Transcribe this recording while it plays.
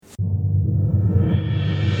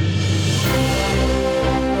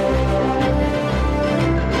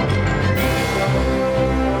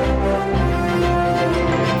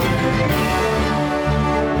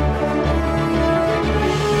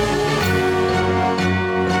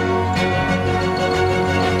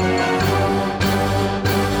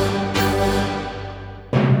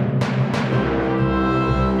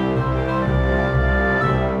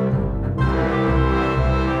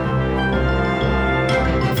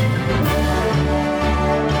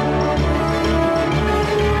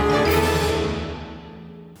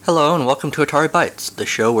welcome to Atari Bytes, the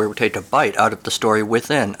show where we take a bite out of the story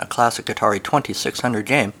within a classic Atari 2600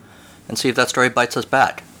 game and see if that story bites us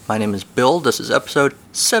back. My name is Bill, this is episode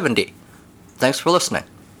 70. Thanks for listening.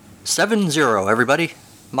 70, everybody.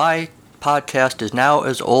 My podcast is now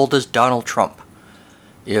as old as Donald Trump,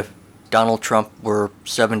 if Donald Trump were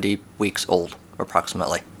 70 weeks old,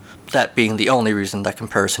 approximately. That being the only reason that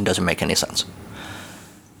comparison doesn't make any sense.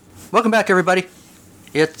 Welcome back, everybody.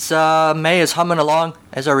 It's, May is humming along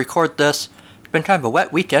as I record this. It's been kind of a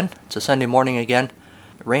wet weekend. It's a Sunday morning again.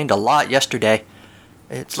 It rained a lot yesterday.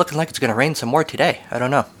 It's looking like it's going to rain some more today. I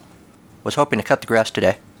don't know. Was hoping to cut the grass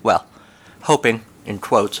today. Well, hoping, in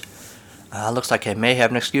quotes. Looks like I may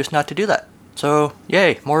have an excuse not to do that. So,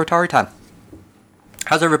 yay, more Atari time.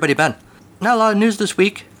 How's everybody been? Not a lot of news this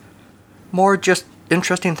week. More just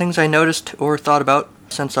interesting things I noticed or thought about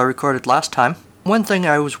since I recorded last time. One thing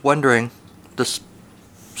I was wondering, this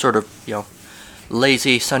sort of,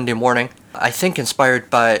 lazy Sunday morning, I think inspired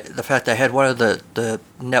by the fact that I had one of the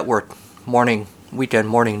network weekend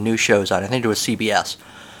morning news shows on. I think it was CBS.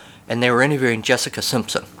 And they were interviewing Jessica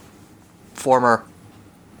Simpson. Former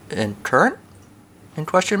and current? In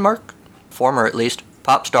question mark? Former, at least.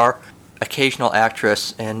 Pop star, occasional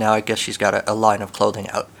actress, and now I guess she's got a line of clothing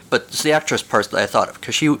out. But it's the actress part that I thought of,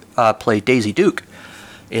 because she played Daisy Duke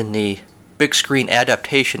in the big screen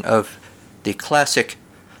adaptation of the classic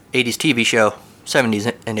 80s TV show,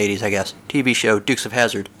 70s and 80s, I guess, TV show Dukes of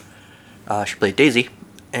Hazzard. She played Daisy,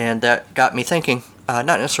 and that got me thinking, not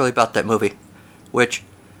necessarily about that movie, which,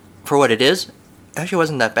 for what it is, actually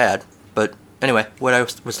wasn't that bad. But anyway, what I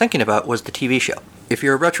was thinking about was the TV show. If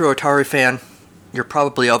you're a retro Atari fan, you're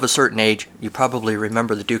probably of a certain age. You probably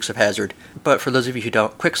remember the Dukes of Hazzard. But for those of you who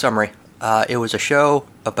don't, quick summary. It was a show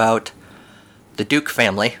about the Duke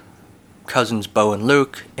family, cousins Bo and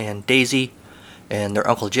Luke, and Daisy, and their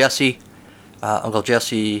Uncle Jesse. Uncle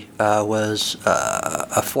Jesse was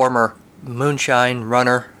a former moonshine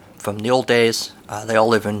runner from the old days. They all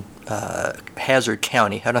live in Hazzard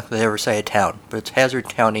County. I don't know if they ever say a town, but it's Hazzard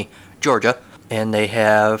County, Georgia. And they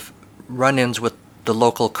have run-ins with the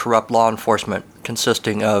local corrupt law enforcement,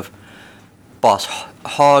 consisting of Boss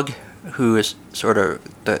Hogg, who is sort of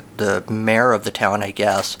the mayor of the town, I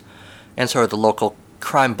guess, and sort of the local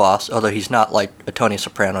crime boss, although he's not like a Tony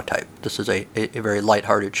Soprano type. This is a very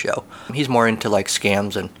lighthearted show. He's more into like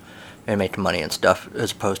scams and making money and stuff,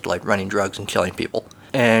 as opposed to like running drugs and killing people.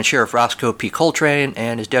 And Sheriff Roscoe P. Coltrane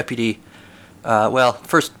and his deputy,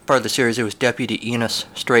 first part of the series it was Deputy Enos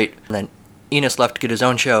Strait, and then Enos left to get his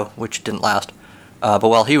own show, which didn't last. But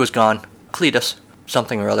while he was gone, Cletus,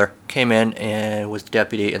 something or other, came in and was the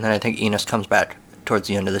deputy, and then I think Enos comes back towards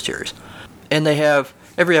the end of the series. And they have,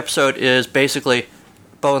 every episode is basically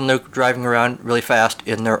Bo and Luke driving around really fast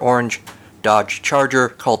in their orange Dodge Charger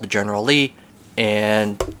called the General Lee,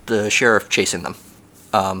 and the sheriff chasing them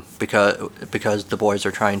because the boys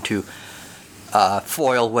are trying to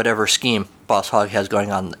foil whatever scheme Boss Hogg has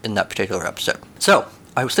going on in that particular episode. So,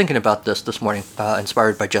 I was thinking about this morning,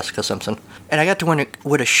 inspired by Jessica Simpson, and I got to wonder,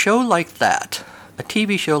 would a show like that, a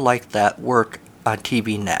TV show like that, work on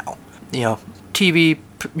TV now? TV,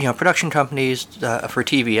 production companies for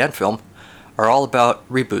TV and film are all about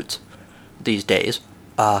reboots these days.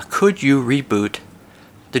 Could you reboot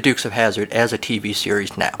the Dukes of Hazzard as a TV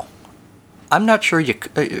series now? I'm not sure you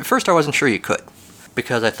could. At first I wasn't sure you could,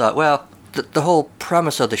 because I thought, well, the whole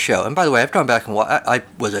premise of the show, and by the way, I've gone back and I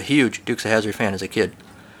was a huge Dukes of Hazzard fan as a kid,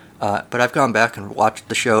 but I've gone back and watched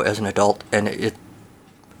the show as an adult, and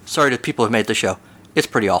sorry to people who made the show, it's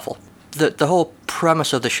pretty awful. The whole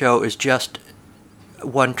premise of the show is just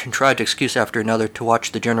one contrived excuse after another to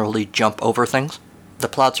watch the General Lee jump over things. The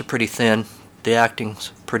plots are pretty thin. The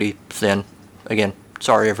acting's pretty thin. Again,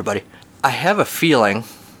 sorry everybody. I have a feeling,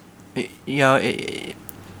 and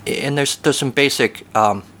there's some basic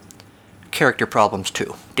character problems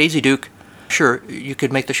too. Daisy Duke, sure, you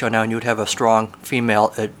could make the show now and you would have a strong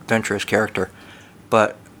female adventurous character,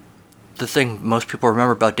 but the thing most people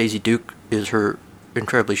remember about Daisy Duke is her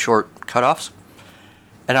incredibly short cutoffs,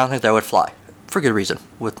 and I don't think that would fly. For good reason,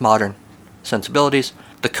 with modern sensibilities.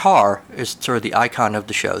 The car is sort of the icon of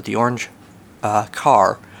the show, the orange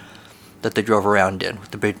car that they drove around in,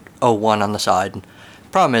 with the big 01 on the side. And the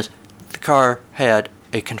problem is, the car had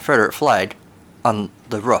a Confederate flag on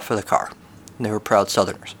the roof of the car, and they were proud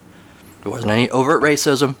Southerners. There wasn't any overt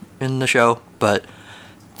racism in the show, but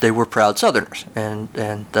they were proud Southerners, and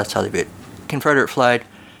that's how they viewed it. Confederate flag,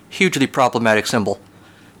 hugely problematic symbol.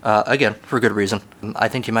 Again, for good reason. I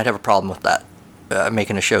think you might have a problem with that.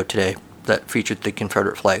 Making a show today that featured the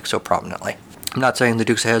Confederate flag so prominently. I'm not saying the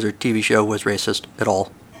Dukes of Hazzard TV show was racist at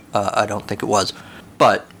all. I don't think it was.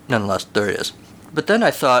 But, nonetheless, there it is. But then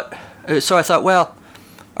I thought, So I thought, well,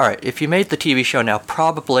 all right, if you made the TV show now,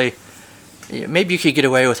 probably, maybe you could get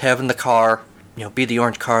away with having the car, be the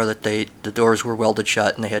orange car that the doors were welded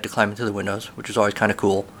shut and they had to climb into the windows, which is always kind of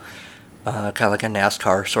cool. Kind of like a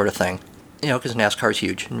NASCAR sort of thing. Because NASCAR is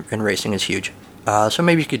huge and racing is huge. So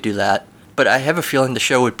maybe you could do that. But I have a feeling the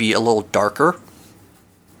show would be a little darker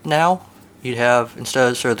now. You'd have, instead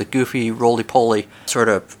of sort of the goofy, roly-poly sort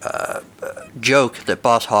of joke that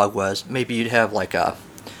Boss Hogg was, maybe you'd have like a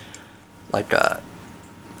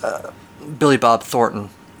Billy Bob Thornton,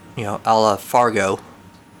 a la Fargo,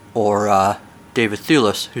 or David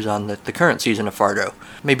Thewlis, who's on the current season of Fargo.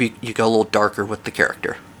 Maybe you go a little darker with the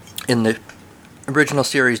character. In the original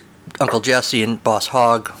series, Uncle Jesse and Boss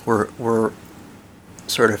Hogg were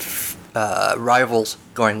sort of rivals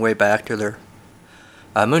going way back to their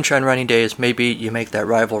moonshine running days. Maybe you make that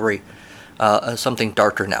rivalry something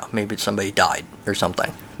darker now. Maybe somebody died or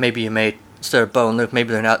something. Maybe you made, instead of Bo and Luke,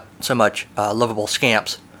 maybe they're not so much lovable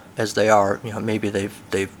scamps as they are. Maybe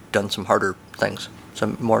they've done some harder things,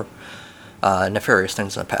 some more nefarious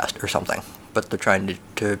things in the past or something. But they're trying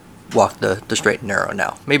to walk the straight and narrow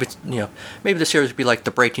now. Maybe it's, maybe the series would be like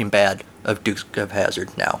the Breaking Bad of Dukes of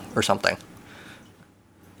Hazzard now or something.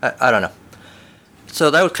 I don't know. So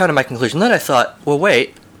that was kind of my conclusion. Then I thought, well,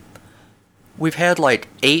 wait, we've had like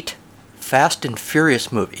 8 Fast and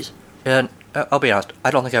Furious movies, and I'll be honest, I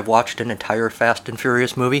don't think I've watched an entire Fast and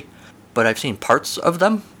Furious movie, but I've seen parts of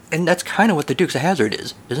them, and that's kind of what the Dukes of Hazzard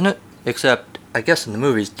is, isn't it? Except, I guess in the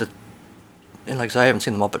movies, and like I said, I haven't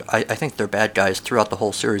seen them all, but I think they're bad guys throughout the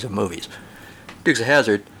whole series of movies. Dukes of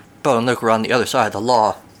Hazzard, Bo and Luke were on the other side of the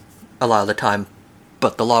law a lot of the time,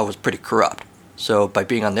 but the law was pretty corrupt. So by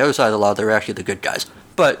being on the other side of the law, they're actually the good guys.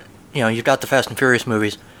 But, you've got the Fast and Furious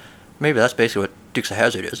movies. Maybe that's basically what Dukes of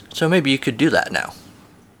Hazzard is. So maybe you could do that now.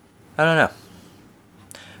 I don't know.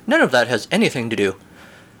 None of that has anything to do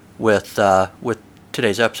with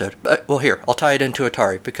today's episode. Well, here, I'll tie it into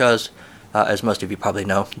Atari because, as most of you probably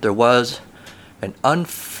know, there was an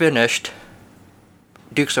unfinished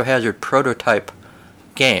Dukes of Hazzard prototype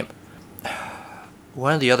game. At least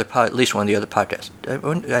one of the other podcasts,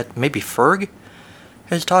 maybe Ferg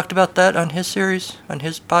has talked about that on his series, on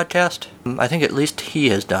his podcast. I think at least he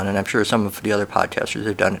has done, and I'm sure some of the other podcasters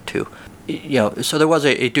have done it too. So there was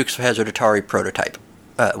a Dukes of Hazzard Atari prototype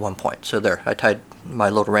at one point. So there, I tied my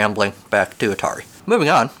little rambling back to Atari. Moving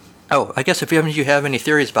on. Oh, I guess if you have any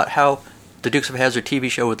theories about how the Dukes of Hazzard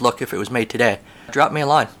TV show would look if it was made today, drop me a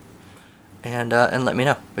line and let me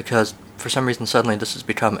know, because for some reason suddenly this has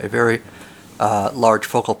become a very large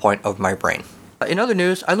focal point of my brain. In other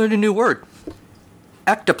news, I learned a new word.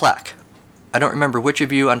 Ectoplaque. I don't remember which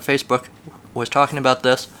of you on Facebook was talking about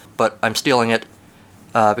this, but I'm stealing it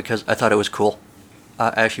because I thought it was cool. I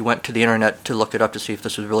actually went to the internet to look it up to see if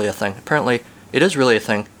this was really a thing. Apparently, it is really a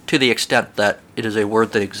thing, to the extent that it is a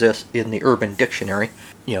word that exists in the Urban Dictionary.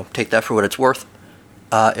 Take that for what it's worth.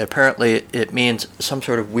 Apparently, it means some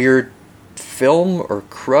sort of weird film or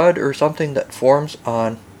crud or something that forms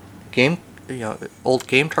on old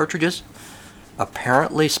game cartridges.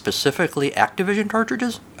 Apparently, specifically Activision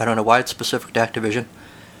cartridges. I don't know why it's specific to Activision.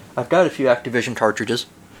 I've got a few Activision cartridges.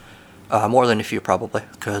 More than a few, probably,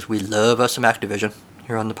 because we love us some Activision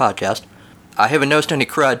here on the podcast. I haven't noticed any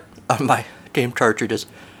crud on my game cartridges,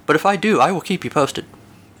 but if I do, I will keep you posted,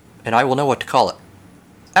 and I will know what to call it.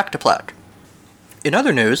 Ectoplaque. In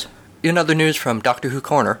other news from Doctor Who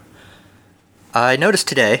Corner, I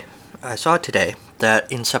saw today,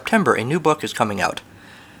 that in September a new book is coming out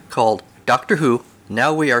called Doctor Who,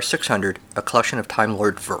 Now We Are 600, A Collection of Time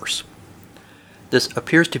Lord Verse. This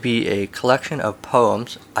appears to be a collection of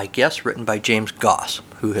poems, I guess written by James Goss,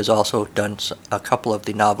 who has also done a couple of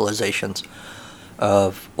the novelizations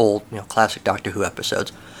of old, classic Doctor Who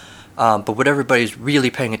episodes. But what everybody's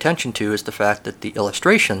really paying attention to is the fact that the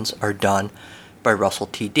illustrations are done by Russell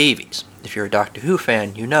T Davies. If you're a Doctor Who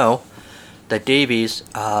fan, you know that Davies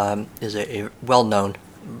is a well-known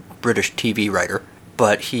British TV writer,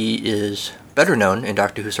 but he is better known in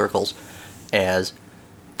Doctor Who circles as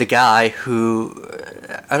the guy who,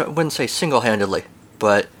 I wouldn't say single-handedly,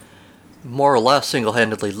 but more or less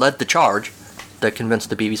single-handedly led the charge that convinced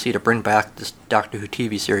the BBC to bring back this Doctor Who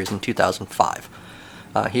TV series in 2005.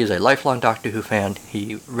 He is a lifelong Doctor Who fan.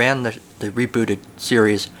 He ran the rebooted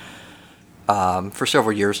series for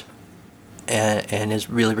several years and is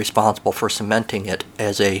really responsible for cementing it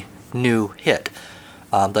as a new hit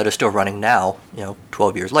that is still running now,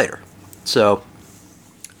 12 years later. So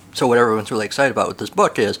what everyone's really excited about with this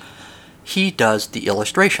book is he does the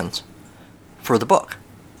illustrations for the book.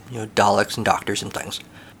 Daleks and doctors and things.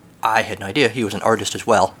 I had no idea he was an artist as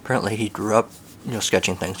well. Apparently he grew up,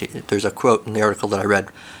 sketching things. There's a quote in the article that I read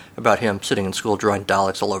about him sitting in school drawing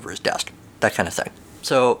Daleks all over his desk. That kind of thing.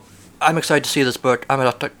 So I'm excited to see this book. I'm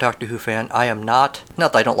a Doctor Who fan. I am not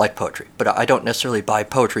that I don't like poetry, but I don't necessarily buy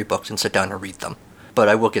poetry books and sit down and read them. But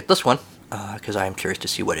I will get this one, because I am curious to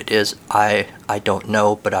see what it is. I don't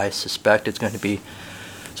know, but I suspect it's going to be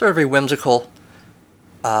sort of a whimsical,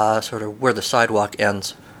 sort of where the sidewalk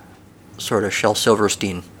ends, sort of Shel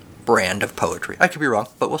Silverstein brand of poetry. I could be wrong,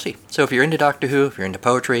 but we'll see. So if you're into Doctor Who, if you're into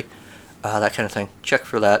poetry, that kind of thing, check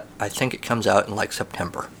for that. I think it comes out in like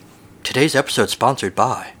September. Today's episode is sponsored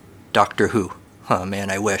by Doctor Who. Oh man,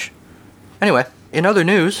 I wish. Anyway, in other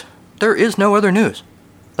news, there is no other news.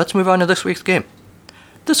 Let's move on to this week's game.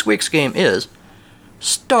 This week's game is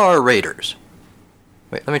Star Raiders.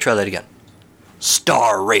 Wait, let me try that again.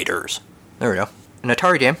 Star Raiders. There we go. An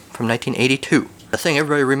Atari game from 1982. The thing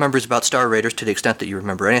everybody remembers about Star Raiders, to the extent that you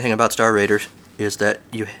remember anything about Star Raiders, is that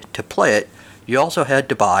to play it, you also had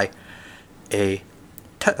to buy a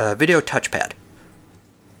video touchpad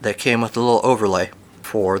that came with a little overlay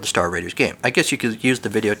for the Star Raiders game. I guess you could use the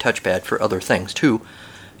video touchpad for other things too.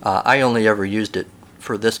 I only ever used it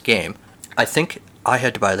for this game. I think I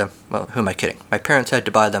had to buy them. Well, who am I kidding? My parents had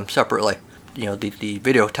to buy them separately. You know, the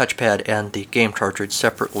video touchpad and the game cartridge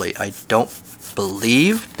separately. I don't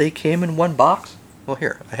believe they came in one box. Well,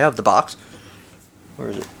 here, I have the box. Where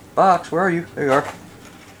is it? Box, where are you? There you are.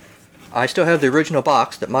 I still have the original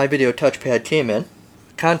box that my video touchpad came in.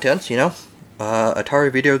 Contents, you know,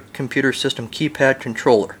 Atari Video Computer System keypad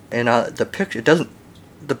controller. And the picture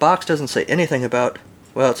the box doesn't say anything about,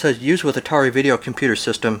 well, it says use with Atari Video Computer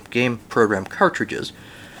System game program cartridges.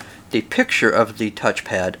 The picture of the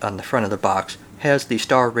touchpad on the front of the box has the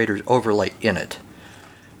Star Raiders overlay in it.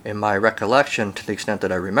 In my recollection, to the extent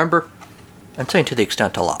that I remember, I'm saying to the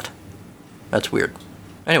extent a lot. That's weird.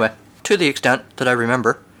 Anyway, to the extent that I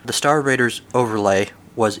remember, the Star Raiders overlay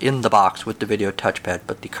was in the box with the video touchpad,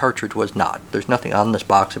 but the cartridge was not. There's nothing on this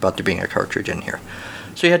box about there being a cartridge in here.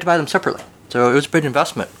 So you had to buy them separately. So it was a big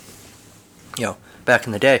investment. You know, back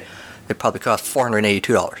in the day, it probably cost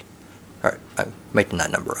 $482. All right, I'm making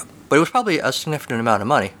that number up. But it was probably a significant amount of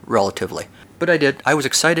money, relatively. But I did. I was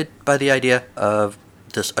excited by the idea of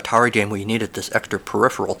this Atari game where you needed this extra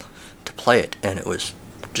peripheral to play it, and it was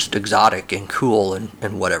just exotic and cool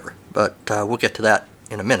and whatever. But we'll get to that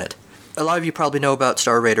in a minute. A lot of you probably know about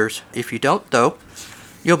Star Raiders. If you don't, though,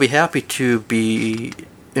 you'll be happy to be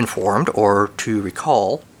informed or to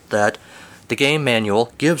recall that the game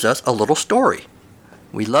manual gives us a little story.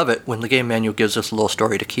 We love it when the game manual gives us a little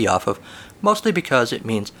story to key off of, mostly because it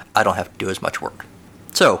means I don't have to do as much work.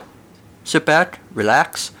 So, sit back,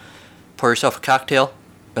 relax, pour yourself a cocktail,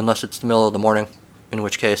 unless it's the middle of the morning, in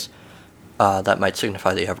which case that might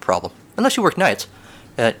signify that you have a problem. Unless you work nights,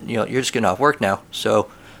 and you're just getting off work now,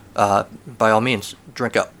 so by all means,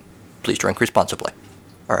 drink up. Please drink responsibly.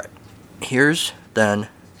 Alright, here's then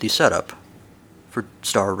the setup for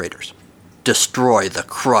Star Raiders. Destroy the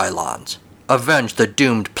Krylons. Avenge the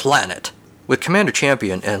doomed planet. With Commander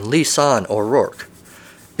Champion and Lee San O'Rourke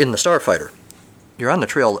in the Starfighter, you're on the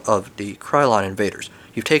trail of the Krylon invaders.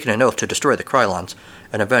 You've taken an oath to destroy the Krylons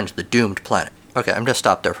and avenge the doomed planet. Okay, I'm going to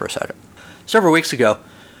stop there for a second. Several weeks ago,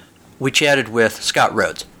 we chatted with Scott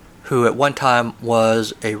Rhodes, who at one time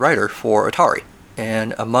was a writer for Atari,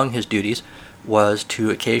 and among his duties was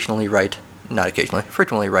to frequently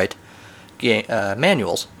write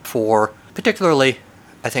manuals for, particularly,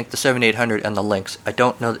 I think, the 7800 and the Lynx. I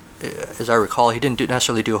don't know, as I recall, he didn't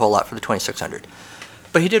necessarily do a whole lot for the 2600,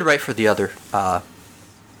 but he did write for the other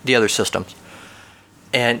systems,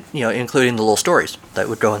 and including the little stories that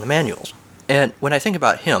would go in the manuals. And when I think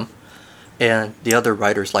about him and the other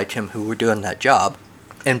writers like him who were doing that job,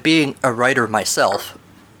 and being a writer myself,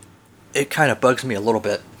 it kind of bugs me a little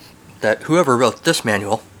bit that whoever wrote this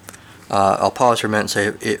manual, I'll pause for a minute and say,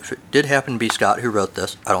 if it did happen to be Scott who wrote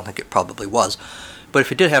this, I don't think it probably was, but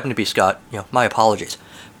if it did happen to be Scott, my apologies.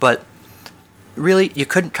 But really, you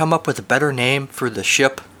couldn't come up with a better name for the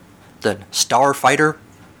ship than Starfighter?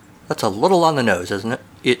 That's a little on the nose, isn't it?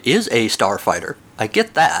 It is a Starfighter. I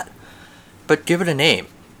get that. But give it a name.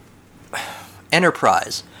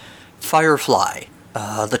 Enterprise, Firefly,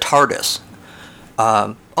 the TARDIS,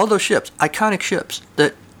 all those ships, iconic ships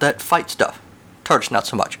that fight stuff. TARDIS not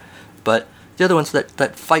so much, but the other ones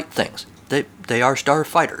that fight things, they are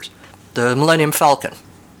Starfighters. The Millennium Falcon,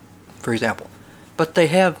 for example. But they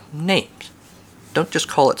have names. Don't just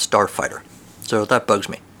call it Starfighter. So that bugs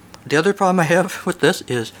me. The other problem I have with this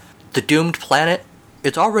is the doomed planet.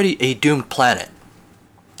 It's already a doomed planet.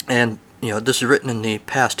 And, this is written in the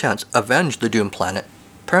past tense. Avenge the doomed planet.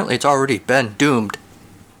 Apparently it's already been doomed.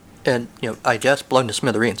 And, I guess blown to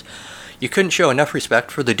smithereens. You couldn't show enough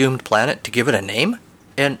respect for the doomed planet to give it a name?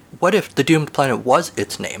 And what if the doomed planet was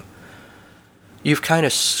its name? You've kind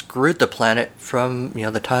of screwed the planet from,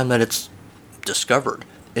 the time that it's discovered.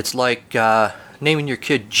 It's like naming your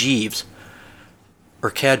kid Jeeves or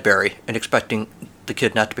Cadbury and expecting the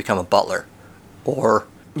kid not to become a butler. Or,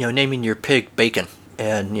 naming your pig Bacon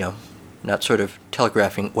and, not sort of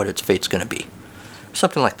telegraphing what its fate's going to be.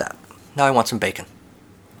 Something like that. Now I want some bacon.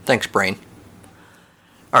 Thanks, brain.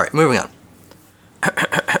 Alright, moving on.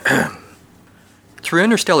 Through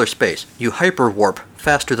interstellar space, you hyperwarp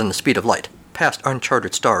faster than the speed of light, past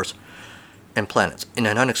uncharted stars and planets in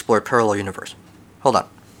an unexplored parallel universe. Hold on.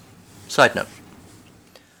 Side note.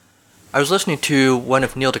 I was listening to one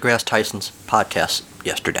of Neil deGrasse Tyson's podcasts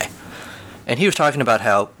yesterday, and he was talking about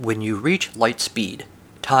how when you reach light speed,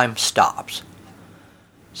 time stops.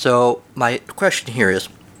 So my question here is,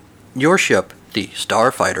 your ship, the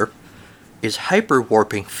Starfighter, is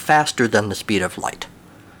hyperwarping faster than the speed of light.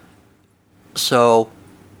 So,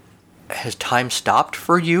 has time stopped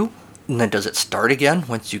for you? And then does it start again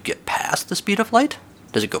once you get past the speed of light?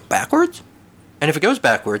 Does it go backwards? And if it goes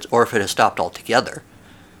backwards, or if it has stopped altogether,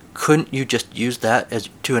 couldn't you just use that as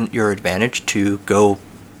your advantage to go,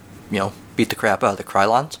 beat the crap out of the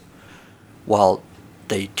Krylons while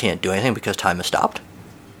they can't do anything because time has stopped?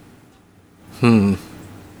 I don't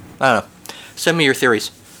know. Send me your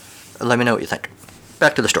theories. Let me know what you think.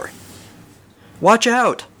 Back to the story. Watch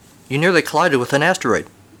out! You nearly collided with an asteroid.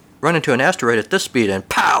 Run into an asteroid at this speed and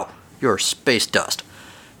pow! You're space dust.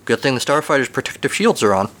 Good thing the Starfighter's protective shields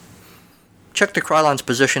are on. Check the Krylon's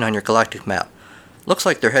position on your galactic map. Looks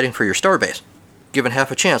like they're heading for your starbase. Given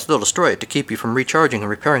half a chance, they'll destroy it to keep you from recharging and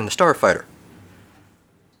repairing the Starfighter.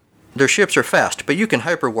 Their ships are fast, but you can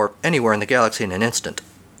hyperwarp anywhere in the galaxy in an instant,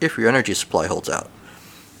 if your energy supply holds out.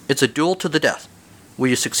 It's a duel to the death. Will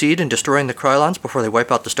you succeed in destroying the Krylons before they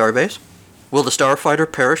wipe out the starbase? Will the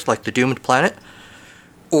Starfighter perish like the doomed planet?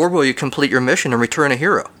 Or will you complete your mission and return a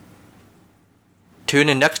hero? Tune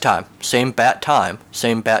in next time, same bat time,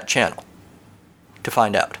 same bat channel, to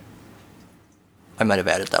find out. I might have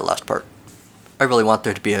added that last part. I really want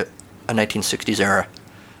there to be a 1960s era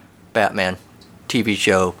Batman TV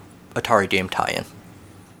show Atari game tie-in.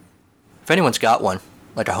 If anyone's got one,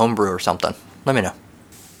 like a homebrew or something, let me know.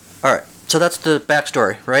 Alright, so that's the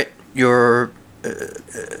backstory, right? Your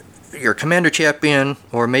Commander Champion,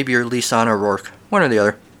 or maybe your Lisan or Rourke, one or the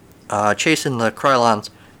other, chasing the Krylons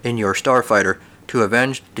in your Starfighter to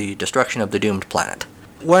avenge the destruction of the doomed planet.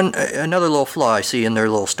 Another little flaw I see in their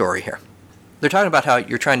little story here. They're talking about how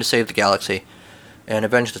you're trying to save the galaxy and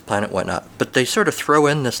avenge this planet and whatnot, but they sort of throw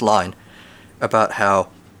in this line about how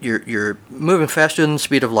you're moving faster than the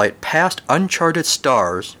speed of light past uncharted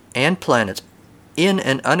stars and planets in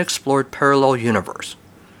an unexplored parallel universe.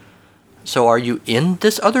 So are you in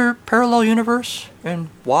this other parallel universe? And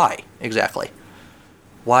why, exactly?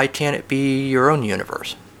 Why can't it be your own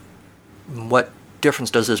universe? What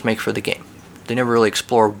difference does this make for the game? They never really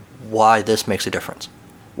explore why this makes a difference.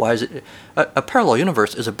 Why is it... A parallel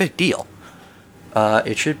universe is a big deal.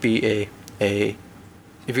 It should be a...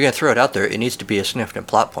 If you're going to throw it out there, it needs to be a significant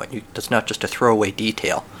plot point. That's not just a throwaway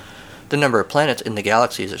detail. The number of planets in the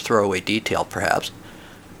galaxy is a throwaway detail, perhaps.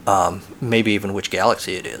 Maybe even which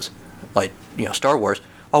galaxy it is. Like, Star Wars,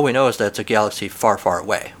 all we know is that it's a galaxy far, far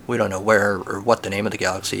away. We don't know where or what the name of the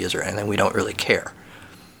galaxy is or anything. We don't really care.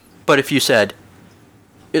 But if you said,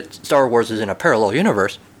 Star Wars is in a parallel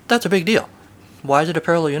universe, that's a big deal. Why is it a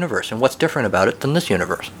parallel universe, and what's different about it than this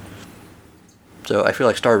universe? So I feel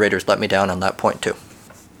like Star Raiders let me down on that point, too.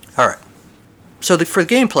 Alright. So for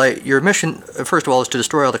the gameplay, your mission, first of all, is to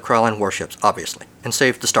destroy all the Krylon warships, obviously, and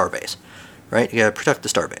save the starbase. Right? You gotta protect the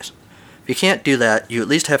starbase. If you can't do that, you at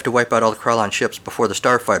least have to wipe out all the Krylon ships before the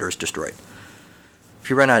Starfighter is destroyed. If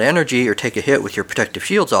you run out of energy or take a hit with your protective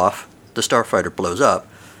shields off, the Starfighter blows up,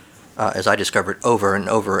 as I discovered over and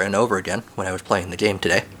over and over again when I was playing the game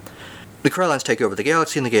today. The Krylons take over the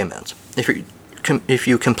galaxy and the game ends. If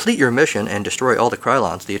you complete your mission and destroy all the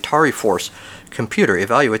Krylons, the Atari Force computer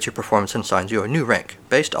evaluates your performance and assigns you a new rank,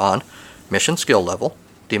 based on mission skill level,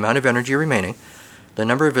 the amount of energy remaining, the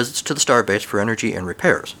number of visits to the starbase for energy and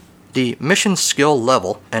repairs. The mission skill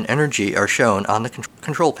level and energy are shown on the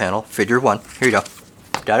control panel, figure 1. Here you go.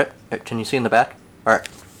 Got it? Can you see in the back? Alright.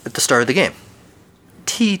 At the start of the game.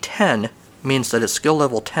 T10 means that at skill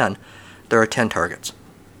level 10, there are 10 targets.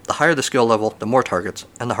 The higher the skill level, the more targets,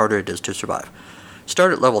 and the harder it is to survive.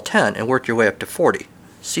 Start at level 10 and work your way up to 40.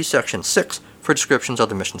 See section 6 for descriptions of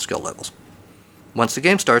the mission skill levels. Once the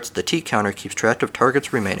game starts, the T counter keeps track of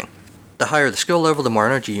targets remaining. The higher the skill level, the more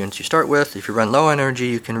energy units you start with. If you run low on energy,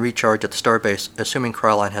 you can recharge at the starbase, assuming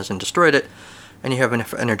Krylon hasn't destroyed it, and you have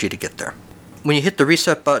enough energy to get there. When you hit the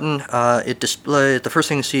reset button, the first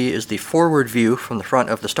thing you see is the forward view from the front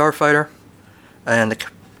of the Starfighter, and the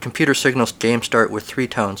computer signals game start with 3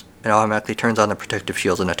 tones and automatically turns on the protective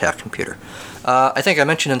shields and attack computer. I think I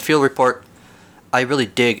mentioned in the field report, I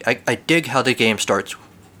dig how the game starts,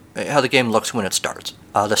 how the game looks when it starts.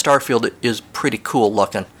 The Starfield is pretty cool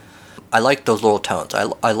looking. I like those little tones.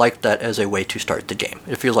 I like that as a way to start the game.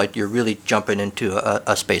 It feels like you're really jumping into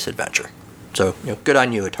a space adventure. So, good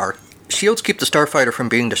on you, Atari. Shields keep the Starfighter from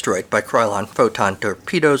being destroyed by Krylon, photon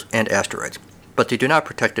torpedoes, and asteroids, but they do not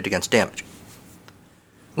protect it against damage.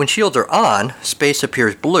 When shields are on, space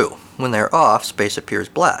appears blue. When they're off, space appears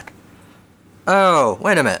black. Oh,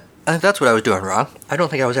 wait a minute. That's what I was doing wrong. I don't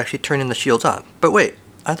think I was actually turning the shields on. But wait,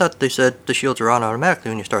 I thought they said the shields are on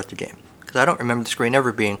automatically when you start the game. Because I don't remember the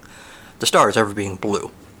stars ever being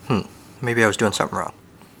blue. Maybe I was doing something wrong.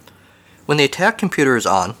 When the attack computer is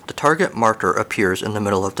on, the target marker appears in the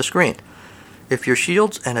middle of the screen. If your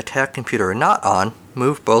shields and attack computer are not on,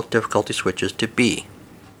 move both difficulty switches to B.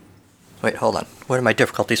 Wait, hold on. What are my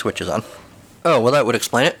difficulty switches on? Oh, well that would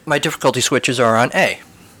explain it. My difficulty switches are on A.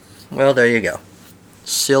 Well, there you go.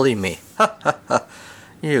 Silly me. Ha ha ha.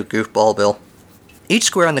 You goofball, Bill. Each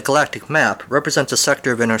square on the galactic map represents a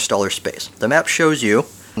sector of interstellar space. The map shows you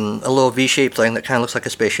a little V-shaped thing that kind of looks like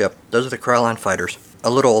a spaceship. Those are the Krylon fighters. A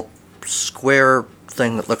little square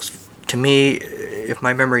thing that looks, to me, if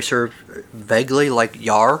my memory serves, vaguely like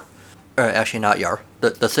Yar. Actually, not Yar.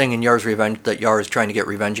 The thing in Yar's Revenge that Yar is trying to get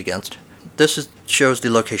revenge against. This shows the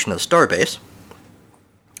location of the starbase.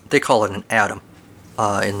 They call it an atom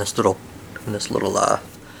in this little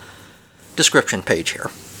description page here.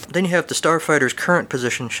 Then you have the Starfighter's current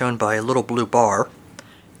position shown by a little blue bar,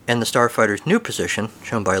 and the Starfighter's new position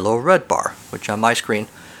shown by a little red bar, which on my screen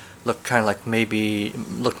looked kind of like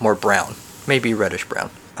looked more brown, maybe reddish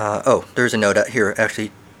brown. There's a note out here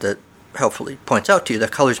actually that helpfully points out to you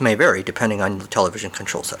that colors may vary depending on the television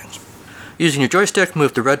control settings. Using your joystick,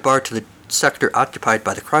 move the red bar to the sector occupied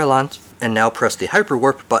by the Krylons, and now press the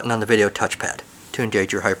hyperwarp button on the video touchpad to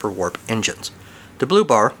engage your hyperwarp engines. The blue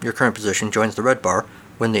bar, your current position, joins the red bar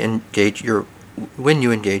when you engage your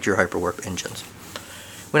hyperwarp engines.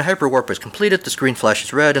 When hyperwarp is completed, the screen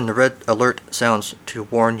flashes red and the red alert sounds to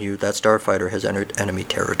warn you that Starfighter has entered enemy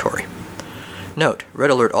territory. Note, red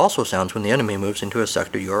alert also sounds when the enemy moves into a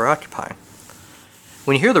sector you are occupying.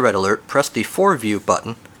 When you hear the red alert, press the 4-view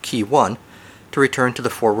button, key 1, to return to the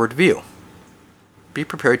forward view. Be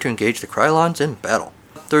prepared to engage the Krylons in battle.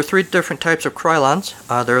 There are 3 different types of Krylons.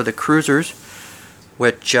 There are the cruisers,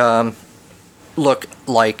 which look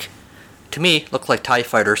like TIE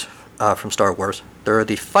fighters from Star Wars. There are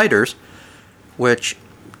the fighters, which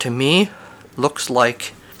to me looks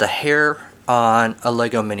like the hair on a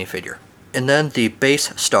Lego minifigure. And then the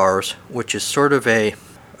base stars, which is sort of I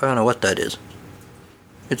don't know what that is.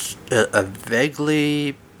 It's a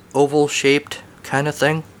vaguely oval-shaped kind of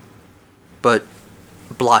thing, but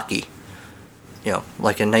blocky.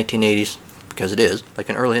 Like in 1980s, because it is, like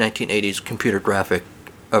an early 1980s computer graphic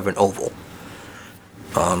of an oval.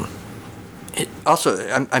 I'm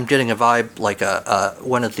getting a vibe like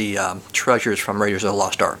one of the treasures from Raiders of the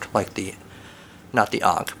Lost Ark, like not the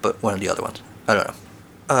Ankh, but one of the other ones. I don't know.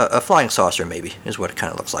 A flying saucer, maybe, is what it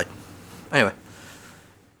kind of looks like. Anyway,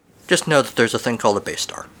 just know that there's a thing called a base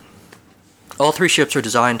star. All 3 ships are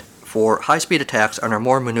designed for high-speed attacks and are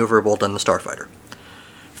more maneuverable than the Starfighter.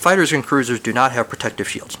 Fighters and cruisers do not have protective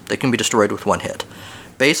shields. They can be destroyed with 1 hit.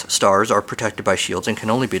 Base stars are protected by shields and can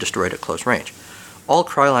only be destroyed at close range. All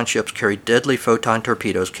Krylon ships carry deadly photon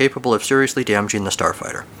torpedoes capable of seriously damaging the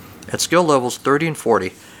Starfighter. At skill levels 30 and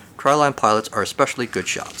 40, Krylon pilots are especially good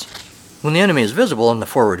shots. When the enemy is visible in the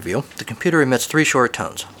forward view, the computer emits 3 short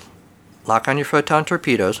tones. Lock on your photon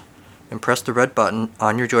torpedoes and press the red button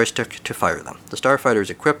on your joystick to fire them. The Starfighter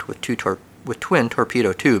is equipped with twin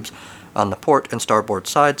torpedo tubes on the port and starboard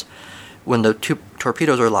sides. When the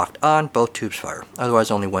torpedoes are locked on, both tubes fire.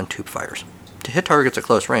 Otherwise, only one tube fires. To hit targets at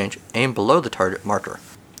close range, aim below the target marker.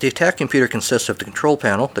 The attack computer consists of the control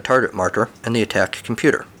panel, the target marker, and the attack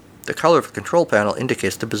computer. The color of the control panel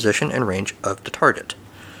indicates the position and range of the target.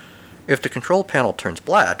 If the control panel turns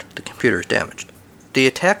black, the computer is damaged. The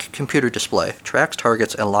attack computer display tracks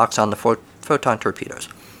targets and locks on the photon torpedoes.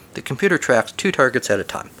 The computer tracks 2 targets at a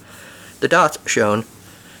time. The dots shown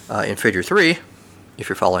in Figure 3, if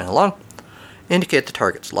you're following along, indicate the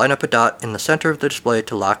targets. Line up a dot in the center of the display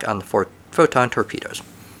to lock on the photon torpedoes.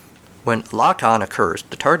 When lock-on occurs,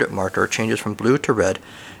 the target marker changes from blue to red,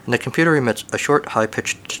 and the computer emits a short,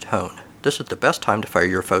 high-pitched tone. This is the best time to fire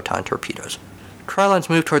your photon torpedoes. Krylons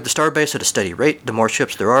move toward the starbase at a steady rate. The more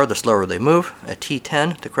ships there are, the slower they move. At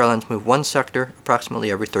T10, the Krylons move one sector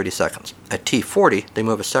approximately every 30 seconds. At T40, they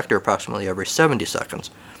move a sector approximately every 70 seconds.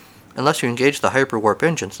 Unless you engage the hyperwarp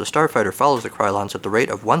engines, the starfighter follows the Krylons at the rate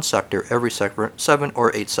of one sector every 7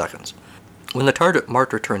 or 8 seconds. When the target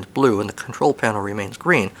marker turns blue and the control panel remains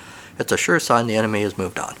green, it's a sure sign the enemy has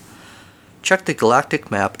moved on. Check the galactic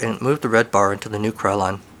map and move the red bar into the new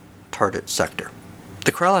Krylon target sector.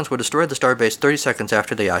 The Krylons will destroy the starbase 30 seconds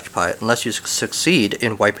after they occupy it unless you succeed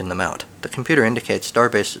in wiping them out. The computer indicates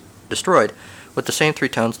starbase destroyed with the same 3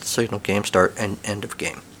 tones to signal game start and end of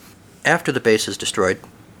game. After the base is destroyed,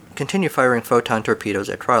 continue firing photon torpedoes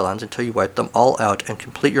at Krylons until you wipe them all out and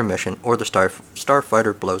complete your mission or the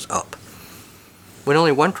starfighter blows up. When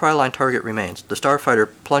only one Krylon target remains, the starfighter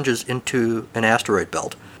plunges into an asteroid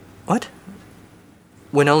belt. What?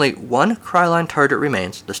 When only one Krylon target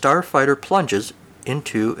remains, the starfighter plunges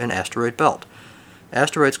into an asteroid belt.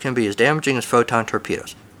 Asteroids can be as damaging as photon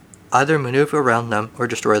torpedoes. Either maneuver around them or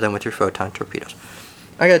destroy them with your photon torpedoes.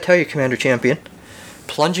 I gotta tell you, Commander Champion,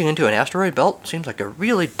 plunging into an asteroid belt seems like a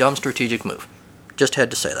really dumb strategic move. Just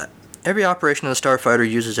had to say that. Every operation of the starfighter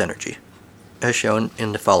uses energy, as shown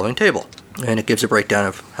in the following table, and it gives a breakdown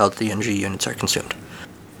of how the energy units are consumed.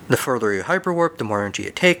 The further you hyperwarp, the more energy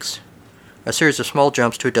it takes. A series of small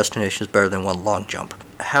jumps to a destination is better than one long jump.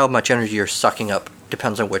 How much energy you're sucking up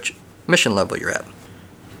depends on which mission level you're at.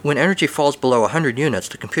 When energy falls below 100 units,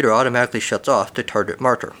 the computer automatically shuts off the target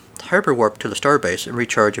marker. Hyperwarp to the starbase and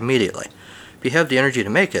recharge immediately. If you have the energy to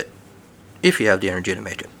make it.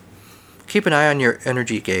 Keep an eye on your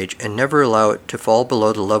energy gauge and never allow it to fall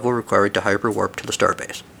below the level required to hyperwarp to the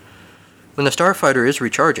starbase. When the starfighter is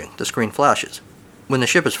recharging, the screen flashes. When the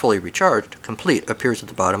ship is fully recharged, complete appears at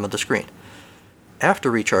the bottom of the screen.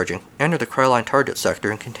 After recharging, enter the Krylon target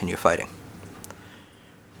sector and continue fighting.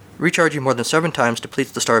 Recharging more than 7 times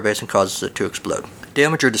depletes the starbase and causes it to explode.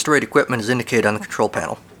 Damaged or destroyed equipment is indicated on the control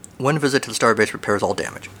panel. One visit to the starbase repairs all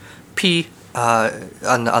damage. P, on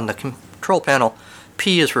the control panel,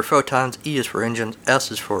 P is for photons, E is for engines,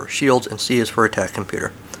 S is for shields, and C is for attack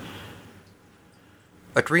computer.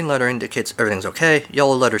 A green letter indicates everything's okay,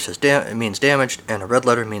 yellow letter says means damaged, and a red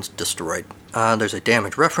letter means destroyed. There's a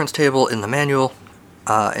damage reference table in the manual,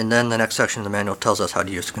 and then the next section of the manual tells us how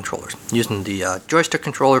to use the controllers. Using the joystick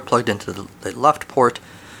controller plugged into the left port,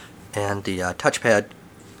 and the touchpad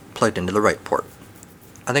plugged into the right port.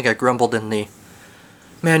 I think I grumbled in the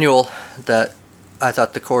manual that I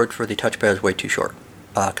thought the cord for the touchpad was way too short,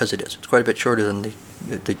 because it is. It's quite a bit shorter than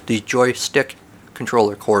the joystick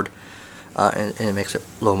controller cord, and it makes it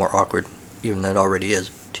a little more awkward, even than it already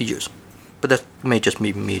is, to use. But that may just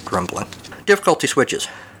be me grumbling. Difficulty switches.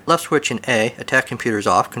 Left switch in A, attack computers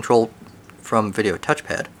off, controlled from video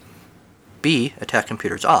touchpad. B, attack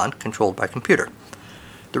computers on, controlled by computer.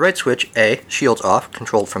 The right switch, A, shields off,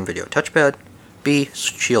 controlled from video touchpad. B,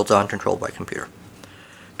 shields on, controlled by computer.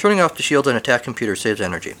 Turning off the shields on attack computer saves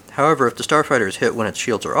energy. However, if the starfighter is hit when its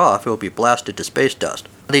shields are off, it will be blasted to space dust.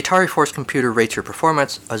 The Atari Force computer rates your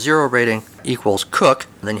performance. A 0 rating equals Cook.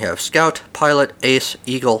 Then you have Scout, Pilot, Ace,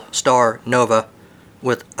 Eagle, Star, Nova,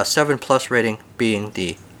 with a 7+ rating being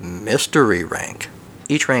the Mystery rank.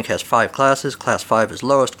 Each rank has 5 classes. Class 5 is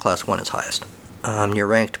lowest, Class 1 is highest. You're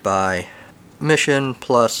ranked by mission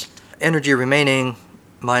plus energy remaining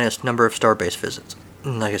minus number of starbase visits.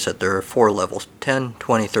 Like I said, there are 4 levels, 10,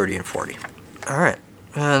 20, 30, and 40. Alright,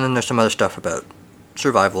 and then there's some other stuff about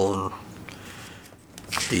survival and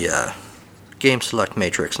the game select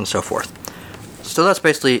matrix and so forth. So that's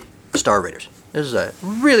basically Star Raiders. This is a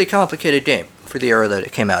really complicated game for the era that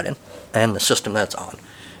it came out in, and the system that's on.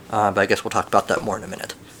 But I guess we'll talk about that more in a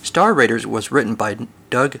minute. Star Raiders was written by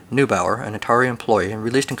Doug Neubauer, an Atari employee, and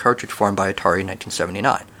released in cartridge form by Atari in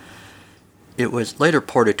 1979. It was later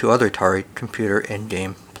ported to other Atari computer and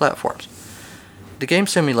game platforms. The game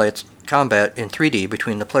simulates combat in 3D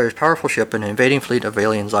between the player's powerful ship and an invading fleet of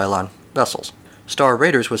alien Xylon vessels. Star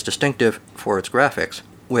Raiders was distinctive for its graphics,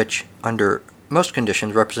 which, under most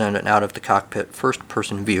conditions, represented an out-of-the-cockpit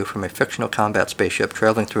first-person view from a fictional combat spaceship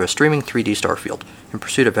traveling through a streaming 3D starfield in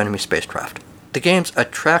pursuit of enemy spacecraft. The game's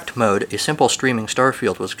Attract mode, a simple streaming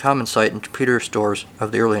starfield, was a common sight in computer stores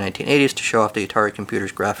of the early 1980s to show off the Atari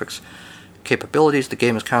computer's graphics capabilities. The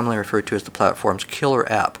game is commonly referred to as the platform's killer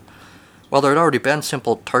app. While there had already been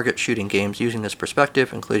simple target shooting games using this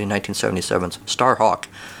perspective, including 1977's Starhawk,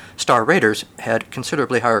 Star Raiders had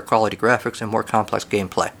considerably higher quality graphics and more complex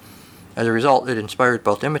gameplay. As a result, it inspired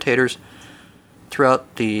both imitators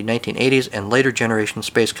throughout the 1980s and later generation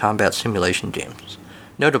space combat simulation games.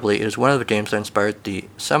 Notably, it is one of the games that inspired the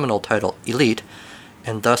seminal title Elite,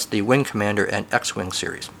 and thus the Wing Commander and X-Wing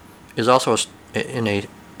series. It is also in a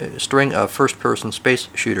string of first-person space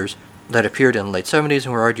shooters that appeared in the late 70s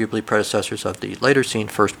and were arguably predecessors of the later-seen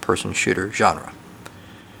first-person shooter genre.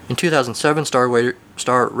 In 2007,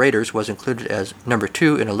 Star Raiders was included as number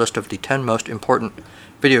 2 in a list of the 10 most important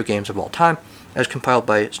video games of all time, as compiled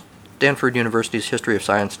by Stanford University's History of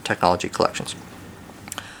Science and Technology collections.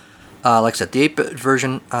 Like I said, the 8-bit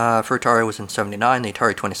version for Atari was in 79, the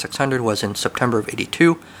Atari 2600 was in September of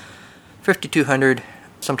 82, 5200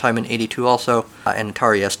 sometime in 82 also, and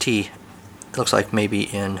Atari ST looks like maybe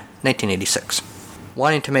in 1986.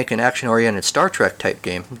 Wanting to make an action-oriented Star Trek-type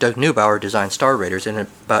game, Doug Neubauer designed Star Raiders in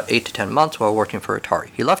about 8 to 10 months while working for Atari.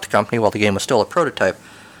 He left the company while the game was still a prototype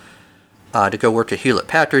to go work at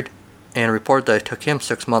Hewlett-Packard, and reported that it took him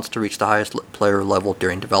 6 months to reach the highest player level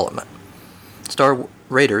during development. Star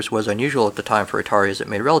Raiders was unusual at the time for Atari as it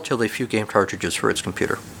made relatively few game cartridges for its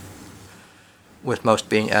computer, with most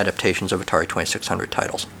being adaptations of Atari 2600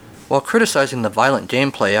 titles. While criticizing the violent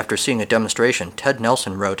gameplay after seeing a demonstration, Ted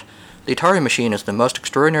Nelson wrote, "The Atari machine is the most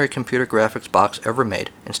extraordinary computer graphics box ever made,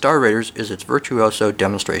 and Star Raiders is its virtuoso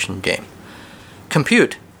demonstration game."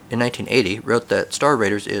 Compute, in 1980, wrote that Star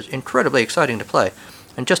Raiders is incredibly exciting to play,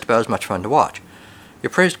 and just about as much fun to watch. He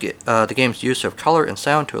praised the game's use of color and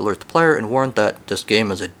sound to alert the player and warned that this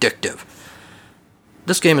game is addictive.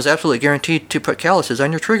 "This game is absolutely guaranteed to put calluses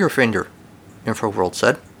on your trigger finger," InfoWorld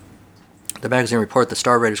said. The magazine reported that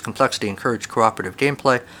Star Raiders' complexity encouraged cooperative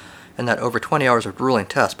gameplay, and that over 20 hours of grueling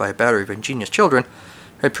tests by a battery of ingenious children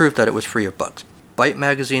had proved that it was free of bugs. Byte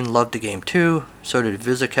magazine loved the game too, so did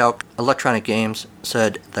VisiCalc. Electronic Games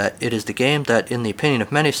said that it is the game that, in the opinion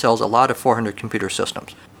of many, sells a lot of 400 computer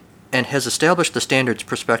systems, and has established the standards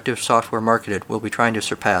prospective software marketed will be trying to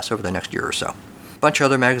surpass over the next year or so. A bunch of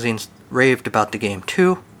other magazines raved about the game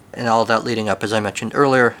too, and all that leading up, as I mentioned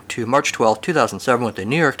earlier, to March 12, 2007, with the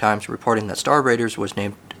New York Times reporting that Star Raiders was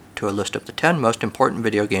named to a list of the 10 most important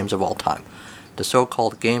video games of all time, the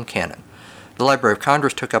so-called game canon. The Library of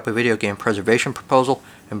Congress took up a video game preservation proposal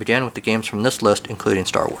and began with the games from this list, including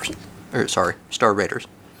Star Raiders.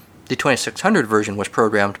 The 2600 version was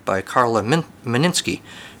programmed by Karla Mininsky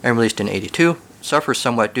and released in 82, suffers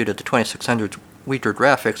somewhat due to the 2600's weaker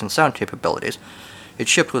graphics and sound capabilities. It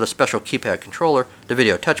shipped with a special keypad controller, the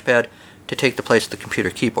video touchpad, to take the place of the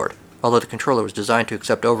computer keyboard. Although the controller was designed to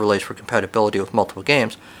accept overlays for compatibility with multiple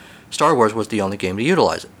games, Star Wars was the only game to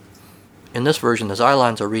utilize it. In this version, the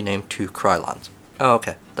Xylons are renamed to Krylons. Oh,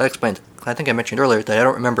 okay. That explains it. I think I mentioned earlier that I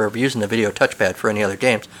don't remember ever using the video touchpad for any other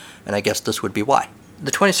games, and I guess this would be why. The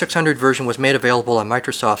 2600 version was made available on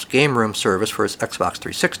Microsoft's Game Room service for its Xbox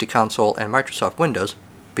 360 console and Microsoft Windows,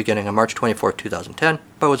 beginning on March 24, 2010,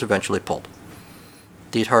 but was eventually pulled.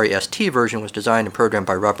 The Atari ST version was designed and programmed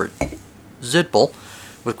by Robert Zidbel,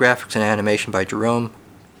 with graphics and animation by Jerome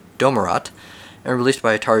Domerat, and released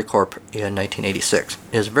by Atari Corp. In 1986.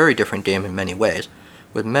 It is a very different game in many ways,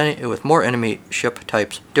 with more enemy ship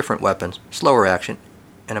types, different weapons, slower action,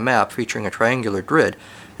 and a map featuring a triangular grid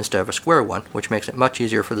instead of a square one, which makes it much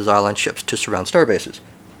easier for the Xylon ships to surround starbases.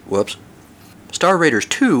 Whoops. Star Raiders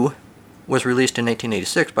 2 was released in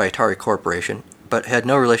 1986 by Atari Corporation, but had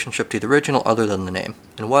no relationship to the original other than the name,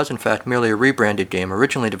 and was in fact merely a rebranded game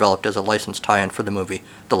originally developed as a licensed tie-in for the movie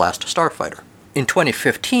The Last Starfighter. In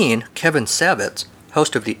 2015, Kevin Savitz,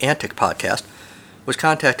 host of the Antic podcast, was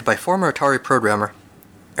contacted by former Atari programmer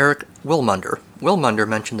Eric Wilmunder. Wilmunder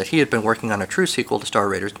mentioned that he had been working on a true sequel to Star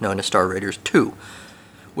Raiders known as Star Raiders 2.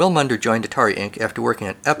 Wilmunder joined Atari Inc. after working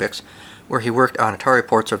at Epyx, where he worked on Atari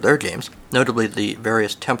ports of their games, notably the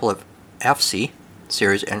various Temple of AFC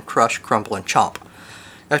series and Crush, Crumble, and Chomp.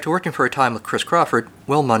 After working for a time with Chris Crawford,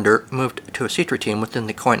 Wilmunder moved to a Citra team within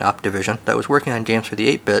the Coin-Op division that was working on games for the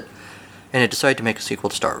 8-bit, and had decided to make a sequel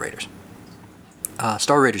to Star Raiders.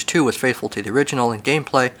 Star Raiders 2 was faithful to the original in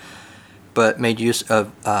gameplay, but made use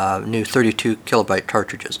of new 32 kilobyte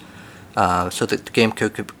cartridges, so that the game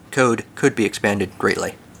code could be expanded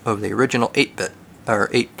greatly over the original 8-bit or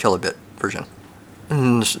 8 kilobit version.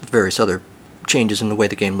 And there's various other changes in the way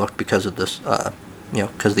the game looked because of this,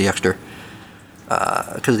 because of the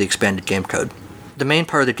expanded game code. The main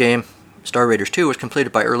part of the game, Star Raiders 2, was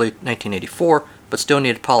completed by early 1984, but still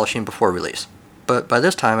needed polishing before release. But by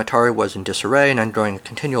this time, Atari was in disarray and undergoing a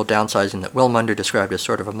continual downsizing that Wilmunder described as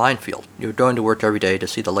sort of a minefield. You were going to work every day to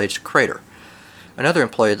see the latest crater. Another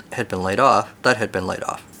employee had been laid off.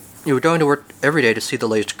 You were going to work every day to see the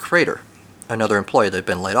latest crater. Another employee that had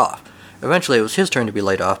been laid off. Eventually, it was his turn to be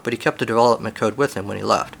laid off, but he kept the development code with him when he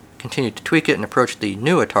left, continued to tweak it, and approached the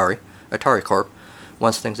new Atari Corp,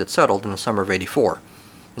 once things had settled in the summer of '84.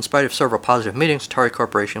 In spite of several positive meetings, Atari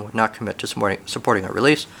Corporation would not commit to supporting a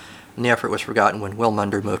release, and the effort was forgotten when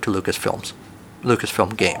Wilmunder moved to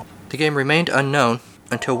Lucasfilm Game. The game remained unknown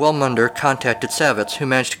until Wilmunder contacted Savitz, who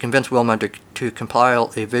managed to convince Wilmunder to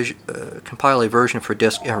compile a version for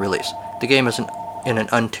disc and release. The game is in an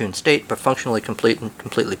untuned state, but functionally complete and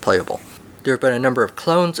completely playable. There have been a number of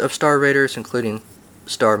clones of Star Raiders, including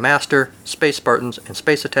Star Master, Space Spartans, and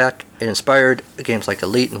Space Attack. It inspired games like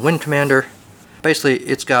Elite and Wind Commander. Basically,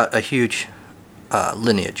 it's got a huge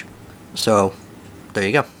lineage. So, there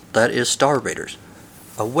you go. That is Star Raiders.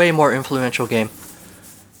 A way more influential game.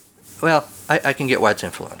 Well, I can get why it's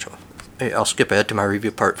influential. I'll skip ahead to my review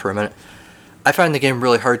part for a minute. I find the game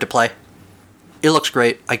really hard to play. It looks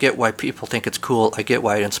great. I get why people think it's cool. I get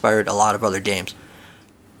why it inspired a lot of other games.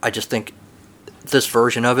 I just think this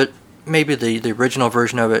version of it, maybe the original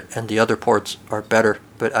version of it and the other ports are better,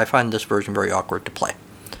 but I find this version very awkward to play.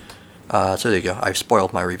 So there you go. I've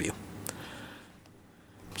spoiled my review.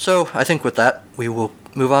 So I think with that, we will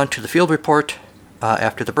move on to the field report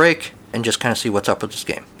after the break and just kind of see what's up with this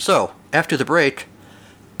game. So, after the break,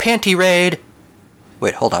 Panty Raid.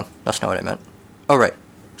 Wait, hold on. That's not what I meant. Oh, right.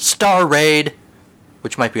 Star Raid,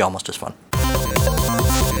 which might be almost as fun.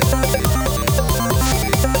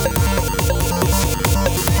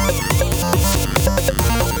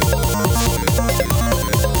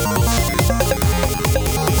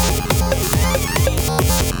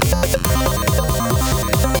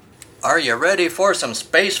 Are you ready for some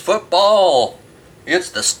space football?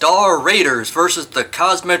 It's the Star Raiders versus the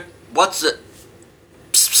Cosmic... What's it?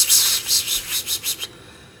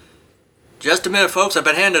 Just a minute, folks. I've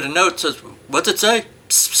been handed a note that says... What's it say?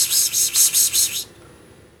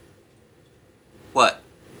 What?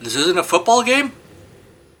 This isn't a football game?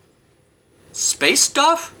 Space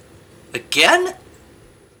stuff? Again?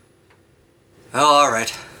 Oh,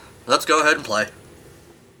 alright. Let's go ahead and play.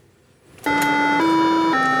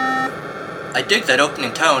 I dig that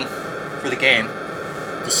opening tone for the game.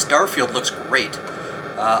 The starfield looks great.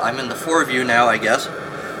 I'm in the 4 view now, I guess.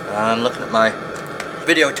 I'm looking at my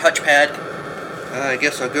video touchpad. I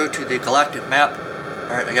guess I'll go to the galactic map.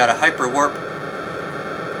 Alright, I got a hyper warp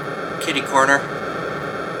kitty corner,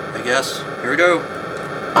 I guess. Here we go.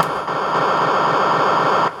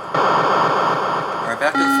 Alright,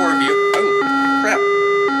 back to the 4 view. Oh, crap.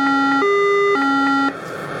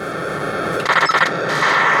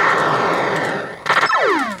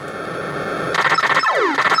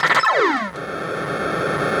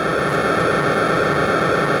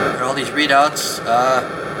 Readouts,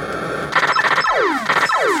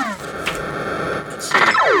 let's see,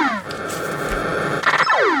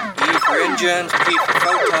 E for engines, P for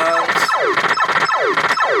photons,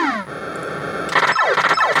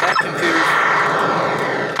 that computer,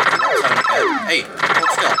 that sounded bad. Hey,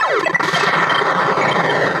 hold still,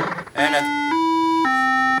 and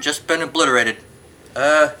I've just been obliterated,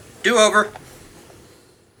 do over.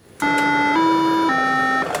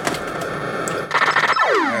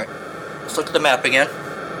 Let's look at the map again.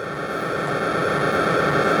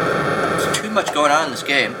 There's too much going on in this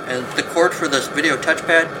game, and the cord for this video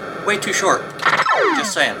touchpad, way too short.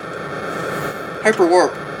 Just saying. Hyper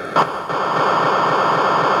warp.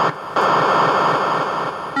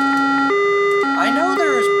 I know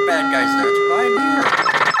there's bad guys there, that's why I'm here.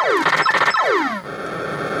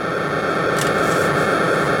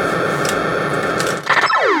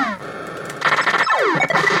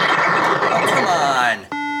 Oh, come on.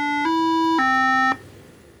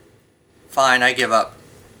 Fine, I give up.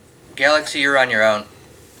 Galaxy, you're on your own.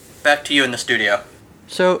 Back to you in the studio.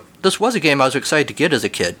 So, this was a game I was excited to get as a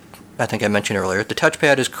kid. I think I mentioned earlier. The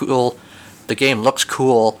touchpad is cool. The game looks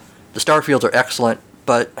cool. The starfields are excellent.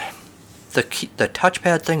 But the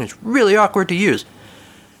touchpad thing is really awkward to use.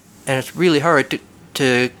 And it's really hard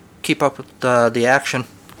to keep up with the action.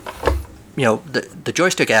 You know, the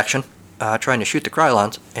joystick action. Trying to shoot the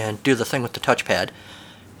Krylons and do the thing with the touchpad.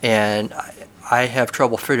 And I have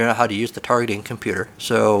trouble figuring out how to use the targeting computer,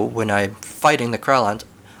 so when I'm fighting the Krylons,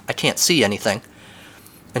 I can't see anything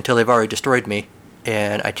until they've already destroyed me,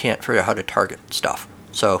 and I can't figure out how to target stuff.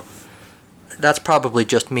 So that's probably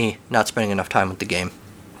just me not spending enough time with the game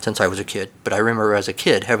since I was a kid, but I remember as a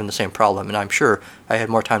kid having the same problem, and I'm sure I had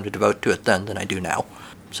more time to devote to it then than I do now.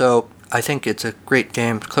 So I think it's a great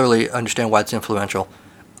game, clearly understand why it's influential.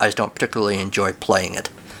 I just don't particularly enjoy playing it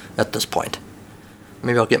at this point.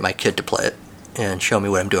 Maybe I'll get my kid to play it and show me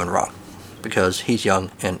what I'm doing wrong, because he's young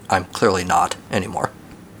and I'm clearly not anymore.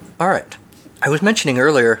 Alright, I was mentioning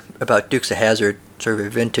earlier about Dukes of Hazzard, sort of a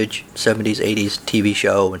vintage 70s, 80s TV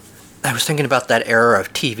show, and I was thinking about that era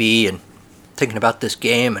of TV and thinking about this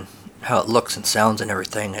game and how it looks and sounds and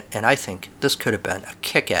everything, and I think this could have been a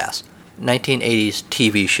kick-ass 1980s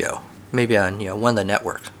TV show, maybe on one of the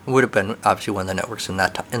networks. It would have been obviously one of the networks in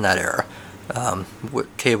that era.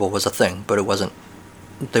 Cable was a thing, but it wasn't.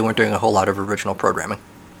 They weren't doing a whole lot of original programming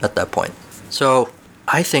at that point. So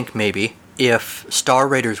I think maybe if Star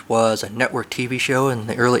Raiders was a network TV show in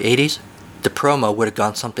the early 80s, the promo would have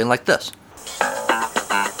gone something like this.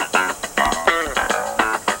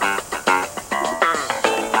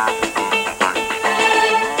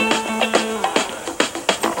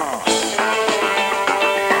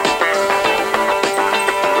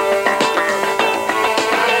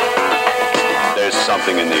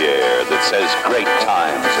 Something in the air that says great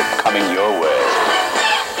times are coming your way.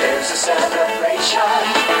 There's a celebration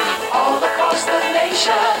all across the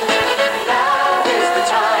nation. Now is the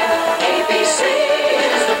time. ABC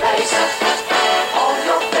is the place. All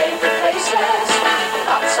your favorite places,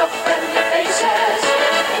 lots of friendly faces.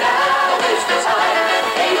 Now is the time.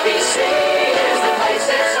 ABC is the place.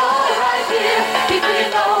 It's all right here. People, you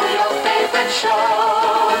know your favorite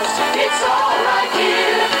shows. It's all right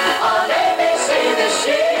here on ABC this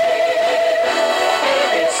year.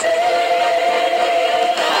 ABC.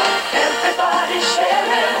 Everybody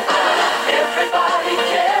sharing, everybody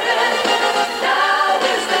caring. Now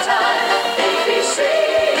is the time. ABC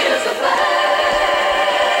is the place.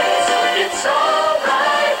 It's all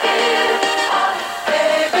right here on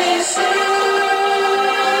ABC.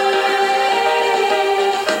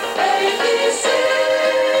 ABC.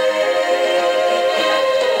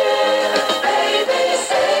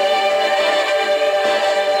 ABC.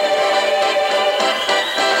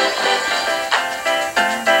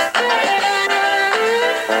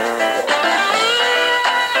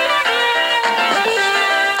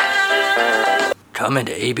 Coming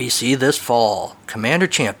to ABC this fall, Commander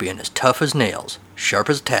Champion is tough as nails, sharp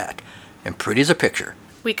as tack, and pretty as a picture.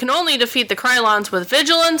 We can only defeat the Krylons with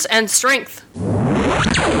vigilance and strength.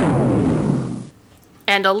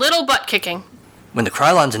 And a little butt-kicking. When the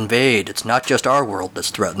Krylons invade, it's not just our world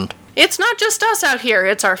that's threatened. It's not just us out here,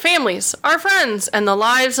 it's our families, our friends, and the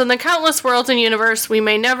lives in the countless worlds and universe we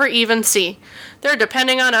may never even see. They're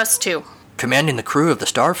depending on us too. Commanding the crew of the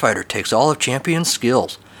Starfighter takes all of Champion's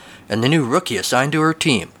skills, and the new rookie assigned to her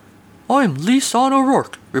team. I'm Lee-San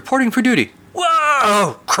O'Rourke, reporting for duty.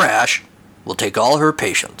 Whoa! Crash! Will take all her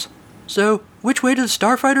patience. So, which way to the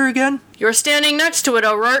Starfighter again? You're standing next to it,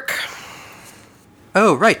 O'Rourke.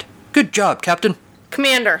 Oh, right. Good job, Captain.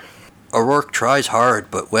 Commander. O'Rourke tries hard,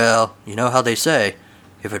 but well, you know how they say,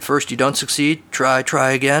 if at first you don't succeed, try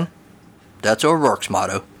again. That's O'Rourke's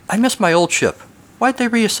motto. I miss my old ship. Why'd they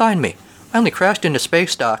reassign me? I only crashed into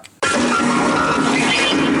space dock.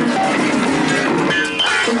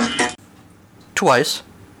 Twice.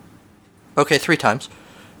 Okay, 3 times.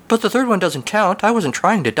 But the third one doesn't count. I wasn't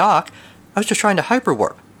trying to dock. I was just trying to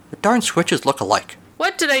hyperwarp. The darn switches look alike.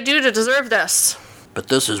 What did I do to deserve this? But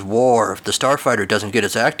this is war. If the Starfighter doesn't get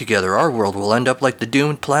its act together, our world will end up like the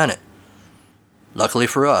doomed planet. Luckily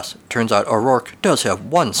for us, it turns out O'Rourke does have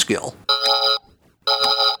one skill.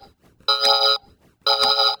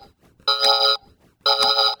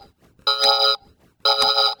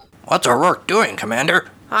 What's O'Rourke doing, Commander?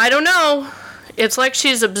 I don't know. It's like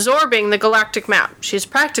she's absorbing the galactic map. She's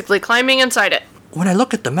practically climbing inside it. When I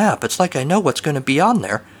look at the map, it's like I know what's going to be on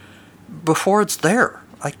there before it's there.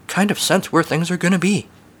 I kind of sense where things are going to be.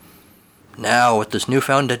 Now, with this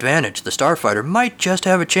newfound advantage, the Starfighter might just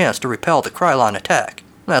have a chance to repel the Krylon attack.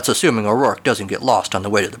 That's assuming O'Rourke doesn't get lost on the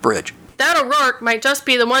way to the bridge. That O'Rourke might just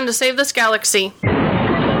be the one to save this galaxy.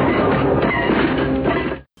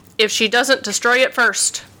 If she doesn't destroy it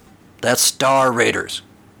first. That's Star Raiders,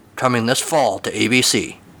 coming this fall to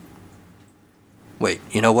ABC. Wait,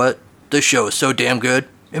 you know what? This show is so damn good,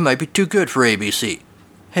 it might be too good for ABC.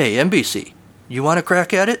 Hey, NBC, you want a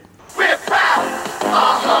crack at it? We're proud.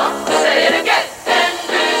 Say it again.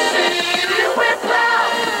 NBC. We're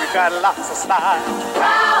proud. We've got lots of style.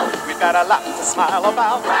 Proud. We've got a lot to smile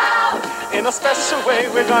about. Proud. In a special way,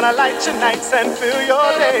 we're gonna light your nights and fill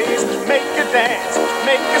your days. Make you dance,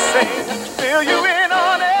 make you sing, fill you in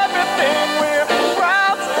on everything. We're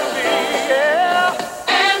proud to be, yeah.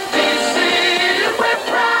 NBC. We're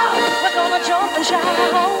proud. We're gonna jump and shout.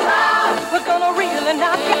 Proud. We're gonna really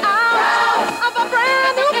knock you out. Proud. Of a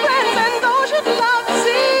brand new friends and those you'd love to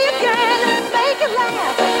see again. Make you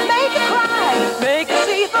laugh, make you cry, make you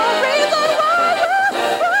see the reason why we're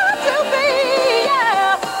proud to be,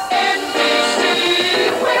 yeah. NBC.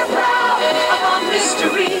 We're proud of our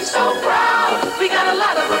mystery. So proud. We got a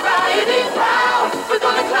lot of variety. Proud. We're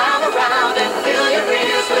gonna clown around and fill your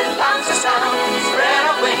ears with lots of sound. Spread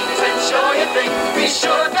our wings and show you things we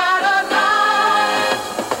sure got a lot.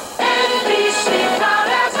 NBC proud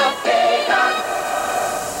as a peacock.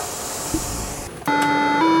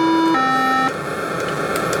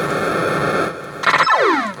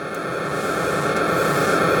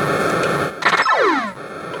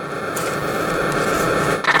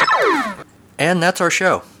 And that's our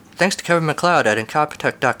show. Thanks to Kevin MacLeod at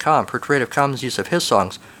Incompetech.com for Creative Commons use of his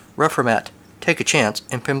songs, Reformat, Take a Chance,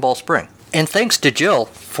 and Pinball Spring. And thanks to Jill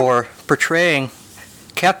for portraying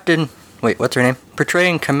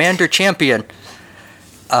Portraying Commander Champion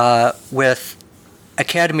with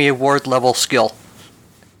Academy Award level skill.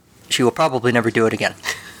 She will probably never do it again.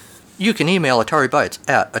 You can email Atari Bytes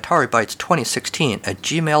at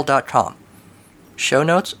ataribytes2016@gmail.com. Show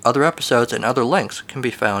notes, other episodes, and other links can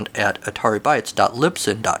be found at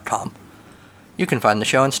ataribytes.libsyn.com. You can find the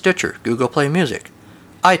show on Stitcher, Google Play Music,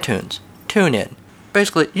 iTunes, TuneIn.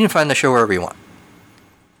 Basically, you can find the show wherever you want.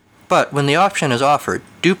 But when the option is offered,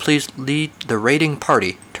 do please lead the rating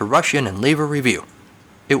party to rush in and leave a review.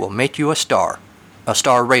 It will make you a star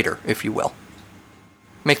rater, if you will.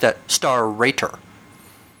 Make that star rater.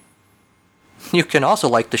 You can also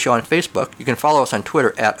like the show on Facebook. You can follow us on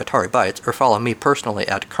Twitter at Atari Bytes, or follow me personally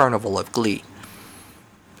at Carnival of Glee.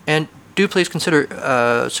 And do please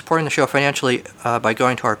consider supporting the show financially by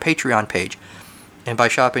going to our Patreon page and by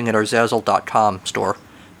shopping at our Zazzle.com store.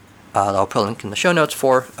 I'll put a link in the show notes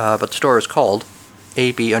but the store is called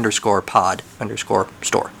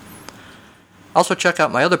AB_pod_store. Also check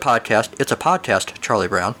out my other podcast, It's a Podcast, Charlie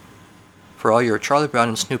Brown, for all your Charlie Brown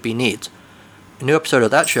and Snoopy needs. A new episode of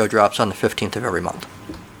that show drops on the 15th of every month.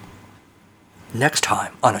 Next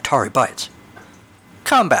time on Atari Bytes,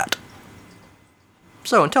 Combat.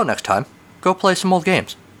 So until next time, go play some old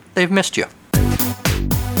games. They've missed you.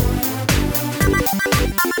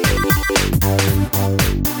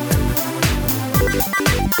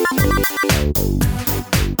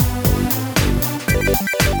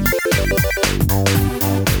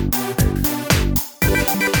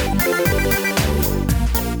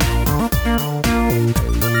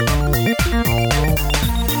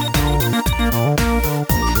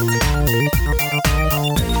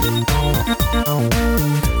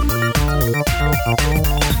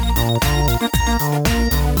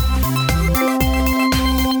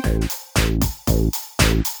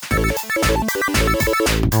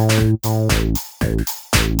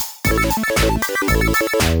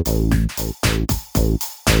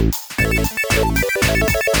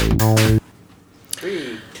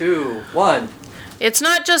 Three, two, one. It's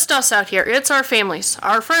not just us out here, it's our families,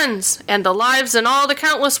 our friends, and the lives in all the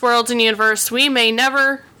countless worlds in the universe we may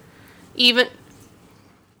never even...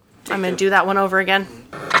 I'm going to do that one over again.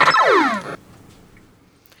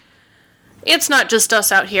 It's not just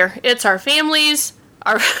us out here, it's our families,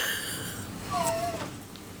 our...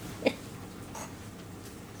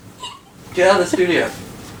 Get out of the studio.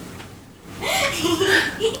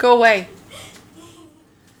 Go away.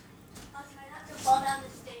 I'll try not to fall down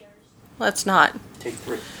the stairs. Let's not. Take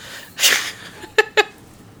 3.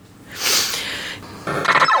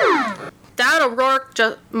 That O'Rourke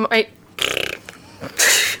just...